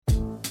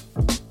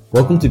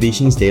Welcome to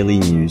Bishing's Daily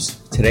News.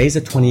 Today is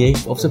the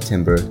 28th of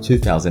September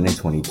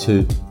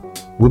 2022.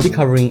 We'll be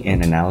covering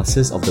an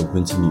analysis of the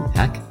Wintermute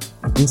hack,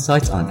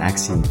 insights on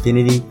Axie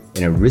Infinity,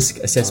 and a risk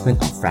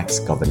assessment on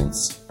Frax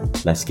governance.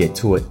 Let's get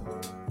to it.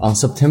 On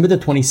September the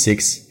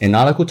 26th, an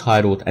article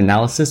titled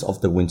Analysis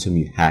of the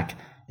Wintermute Hack,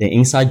 an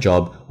inside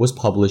job was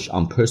published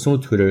on personal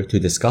Twitter to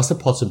discuss the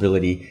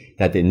possibility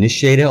that the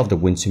initiator of the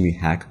Wintermute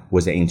hack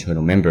was an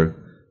internal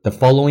member. The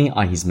following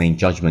are his main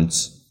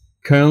judgments.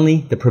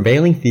 Currently, the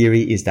prevailing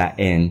theory is that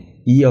an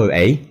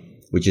EOA,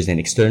 which is an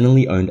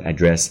externally owned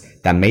address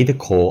that made the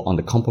call on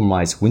the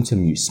compromised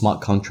Wintermute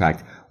smart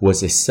contract,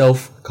 was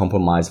itself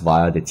compromised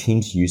via the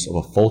team's use of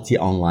a faulty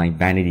online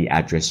vanity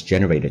address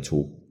generator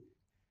tool.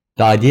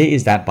 The idea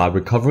is that by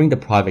recovering the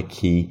private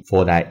key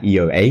for that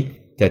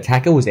EOA, the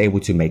attacker was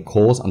able to make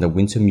calls on the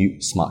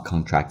Wintermute smart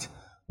contract,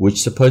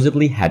 which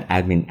supposedly had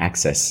admin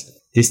access.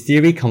 This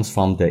theory comes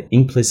from the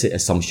implicit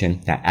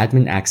assumption that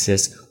admin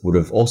access would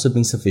have also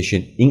been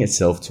sufficient in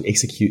itself to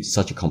execute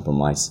such a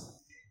compromise.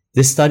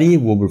 This study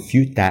will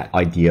refute that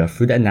idea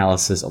through the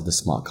analysis of the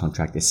smart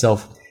contract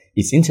itself,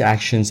 its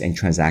interactions and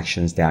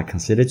transactions that are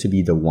considered to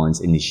be the ones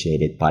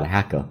initiated by the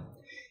hacker.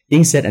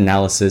 In said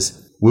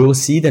analysis, we will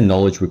see the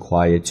knowledge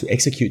required to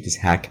execute this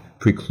hack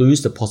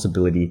precludes the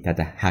possibility that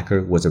the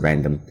hacker was a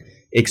random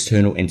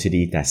external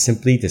entity that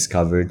simply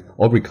discovered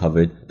or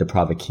recovered the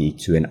private key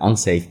to an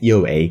unsafe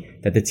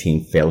EOA that the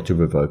team failed to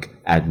revoke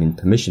admin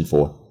permission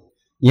for.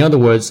 In other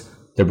words,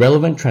 the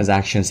relevant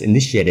transactions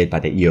initiated by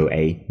the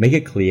EOA make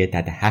it clear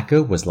that the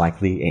hacker was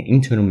likely an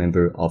internal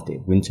member of the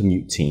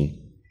Wintermute team.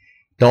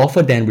 The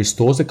author then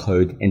restores the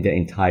code and the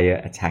entire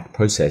attack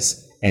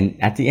process, and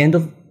at the end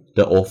of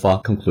the author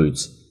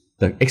concludes,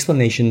 the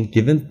explanation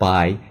given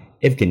by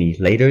Evgeny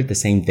later the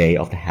same day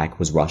of the hack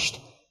was rushed,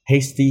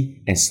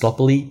 hasty, and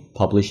sloppily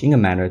published in a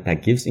manner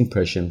that gives the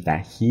impression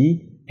that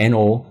he and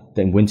all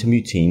the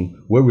Wintermute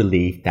team were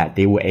relieved that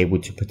they were able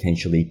to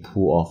potentially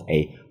pull off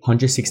a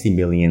 160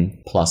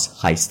 million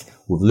plus heist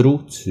with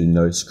little to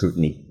no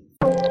scrutiny.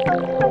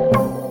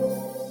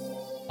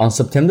 On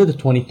September the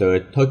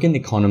 23rd, token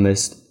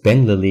economist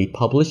Ben Lilly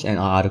published an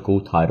article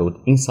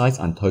titled Insights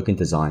on Token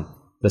Design,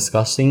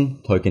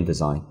 discussing token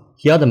design.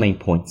 Here are the main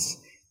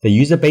points. The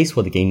user base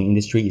for the gaming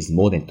industry is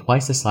more than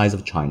twice the size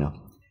of China.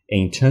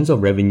 And in terms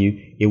of revenue,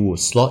 it will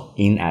slot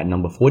in at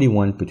number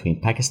 41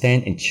 between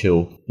Pakistan and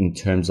Chile in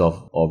terms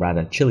of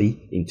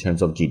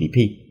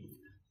GDP.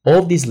 All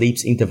of these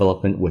leaps in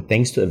development were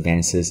thanks to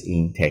advances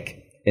in tech,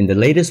 and the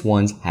latest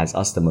ones has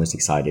us the most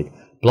excited,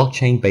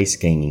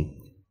 blockchain-based gaming.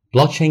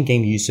 Blockchain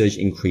game usage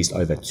increased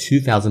over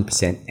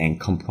 2,000%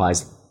 and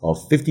comprised of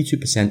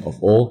 52%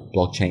 of all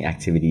blockchain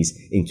activities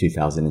in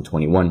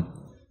 2021,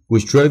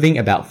 which drove in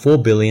about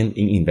 $4 billion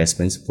in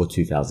investments for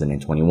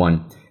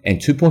 2021 and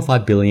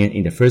 $2.5 billion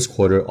in the first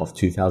quarter of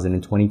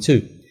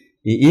 2022.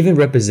 It even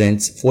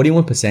represents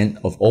 41%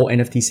 of all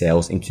NFT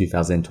sales in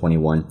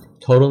 2021,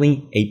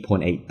 totaling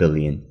 $8.8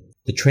 billion.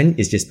 The trend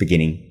is just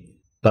beginning,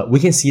 but we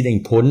can see the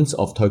importance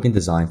of token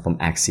design from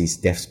Axie's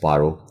death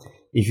spiral.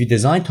 If you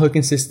design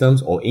token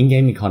systems or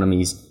in-game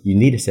economies, you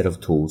need a set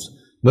of tools.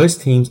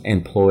 Most teams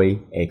employ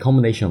a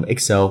combination of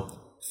Excel,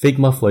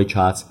 Figma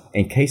flowcharts,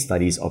 and case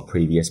studies of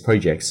previous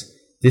projects.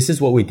 This is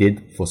what we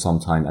did for some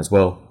time as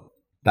well.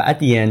 But at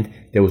the end,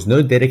 there was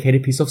no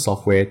dedicated piece of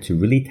software to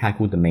really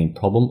tackle the main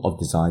problem of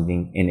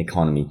designing an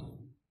economy,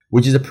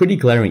 which is a pretty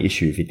glaring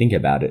issue if you think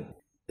about it.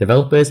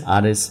 Developers,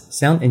 artists,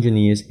 sound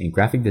engineers, and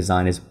graphic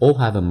designers all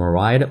have a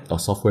myriad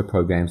of software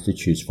programs to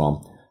choose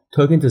from.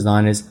 Token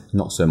designers,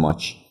 not so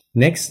much.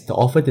 Next, the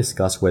author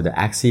discussed whether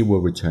Axie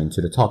will return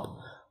to the top.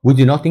 We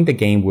do not think the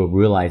game will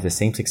realize the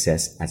same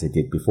success as it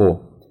did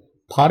before.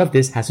 Part of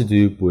this has to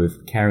do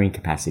with carrying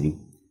capacity.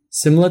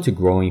 Similar to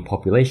growing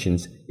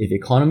populations, if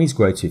economies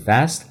grow too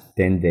fast,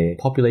 then the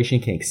population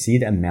can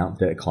exceed the amount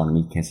the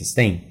economy can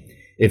sustain.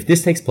 If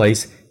this takes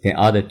place, then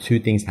either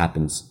two things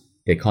happens.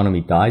 The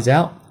economy dies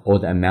out, or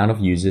the amount of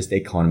users the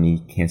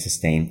economy can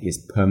sustain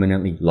is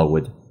permanently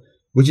lowered.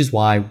 Which is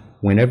why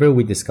whenever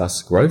we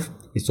discuss growth,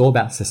 it's all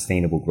about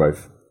sustainable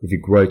growth. If you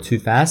grow too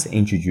fast and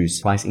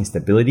introduce price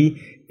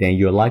instability, then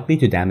you're likely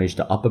to damage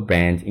the upper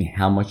band in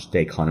how much the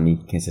economy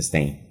can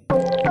sustain.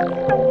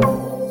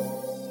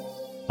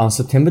 On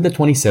September the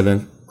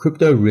 27th,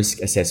 Crypto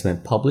Risk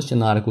Assessment published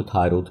an article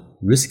titled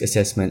Risk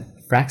Assessment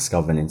Frax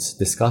Governance,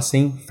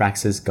 discussing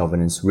Frax's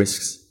governance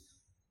risks.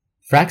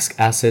 Frax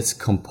assets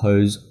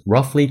compose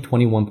roughly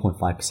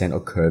 21.5%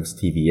 of Curve's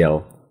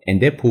TVL, and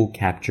their pool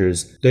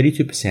captures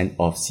 32%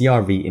 of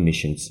CRV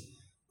emissions.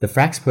 The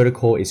Frax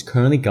protocol is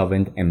currently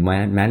governed and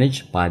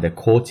managed by the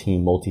core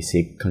team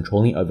multisig,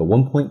 controlling over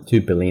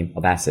 1.2 billion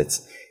of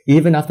assets,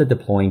 even after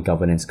deploying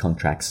governance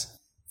contracts.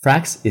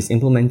 Frax is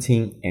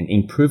implementing an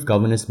improved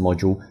governance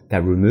module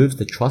that removes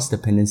the trust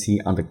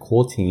dependency on the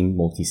core team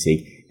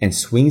multisig and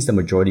swings the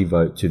majority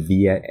vote to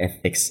VIA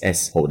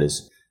FXS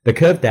holders. The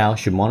Curve DAO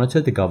should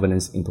monitor the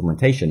governance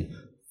implementation,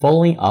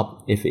 following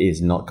up if it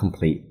is not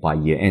complete by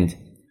year end.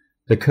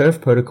 The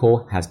Curve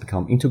protocol has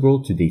become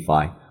integral to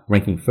DeFi,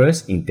 ranking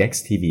first in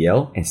DEX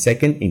TVL and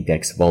second in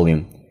DEX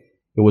volume.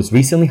 It was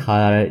recently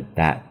highlighted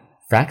that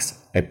Frax,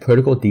 a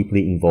protocol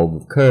deeply involved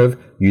with Curve,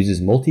 uses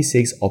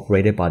multi-sigs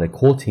operated by the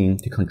core team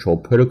to control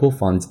protocol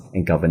funds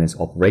and governance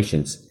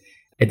operations.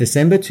 A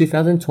December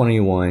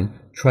 2021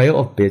 Trail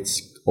of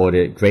Bits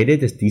audit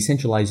graded the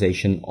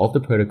decentralization of the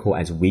protocol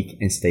as weak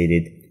and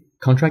stated,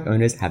 contract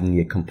owners have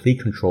near complete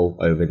control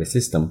over the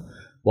system.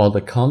 While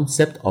the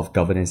concept of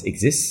governance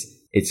exists,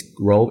 its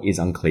role is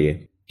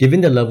unclear.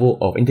 Given the level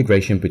of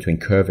integration between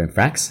Curve and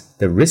Frax,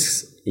 the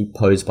risks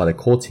posed by the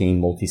core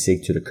team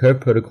multisig to the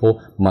Curve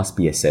protocol must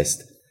be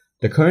assessed.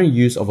 The current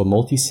use of a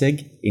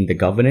multisig in the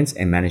governance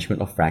and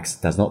management of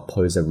Frax does not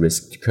pose a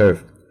risk to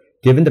Curve,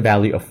 given the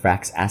value of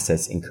Frax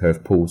assets in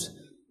Curve pools.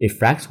 If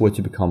Frax were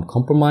to become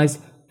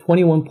compromised,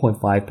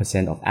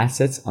 21.5% of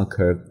assets on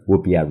Curve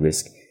would be at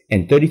risk,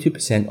 and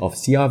 32% of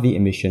CRV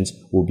emissions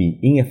will be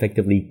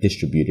ineffectively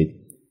distributed.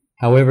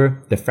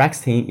 However, the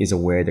Frax team is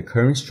aware the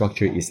current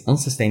structure is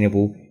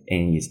unsustainable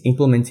and is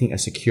implementing a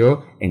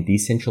secure and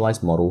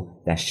decentralized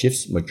model that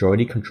shifts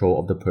majority control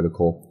of the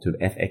protocol to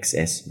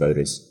FXS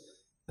voters.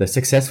 The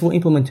successful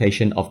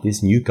implementation of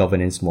this new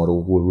governance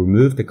model will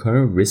remove the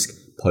current risk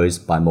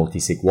posed by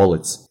multisig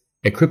wallets.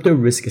 A crypto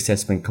risk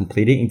assessment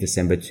completed in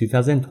December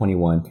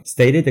 2021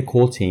 stated the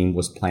core team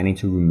was planning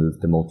to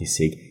remove the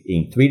multisig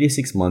in 3 to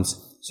 6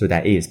 months so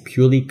that it is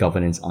purely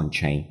governance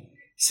on-chain.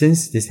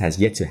 Since this has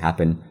yet to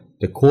happen,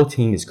 the core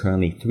team is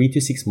currently 3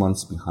 to 6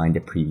 months behind the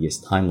previous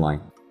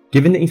timeline.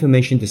 Given the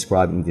information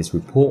described in this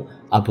report,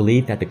 I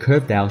believe that the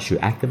Curve DAO should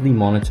actively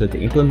monitor the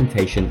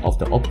implementation of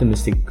the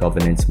optimistic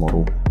governance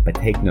model but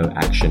take no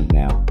action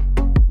now.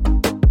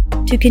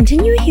 To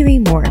continue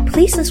hearing more,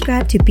 please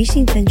subscribe to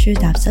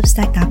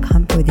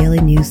beachinventures.substack.com for daily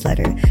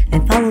newsletter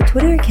and follow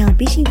Twitter account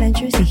Beaching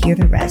Ventures to hear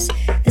the rest.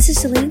 This is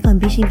Celine from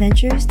Beaching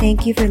Ventures.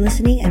 Thank you for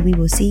listening and we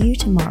will see you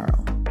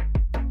tomorrow.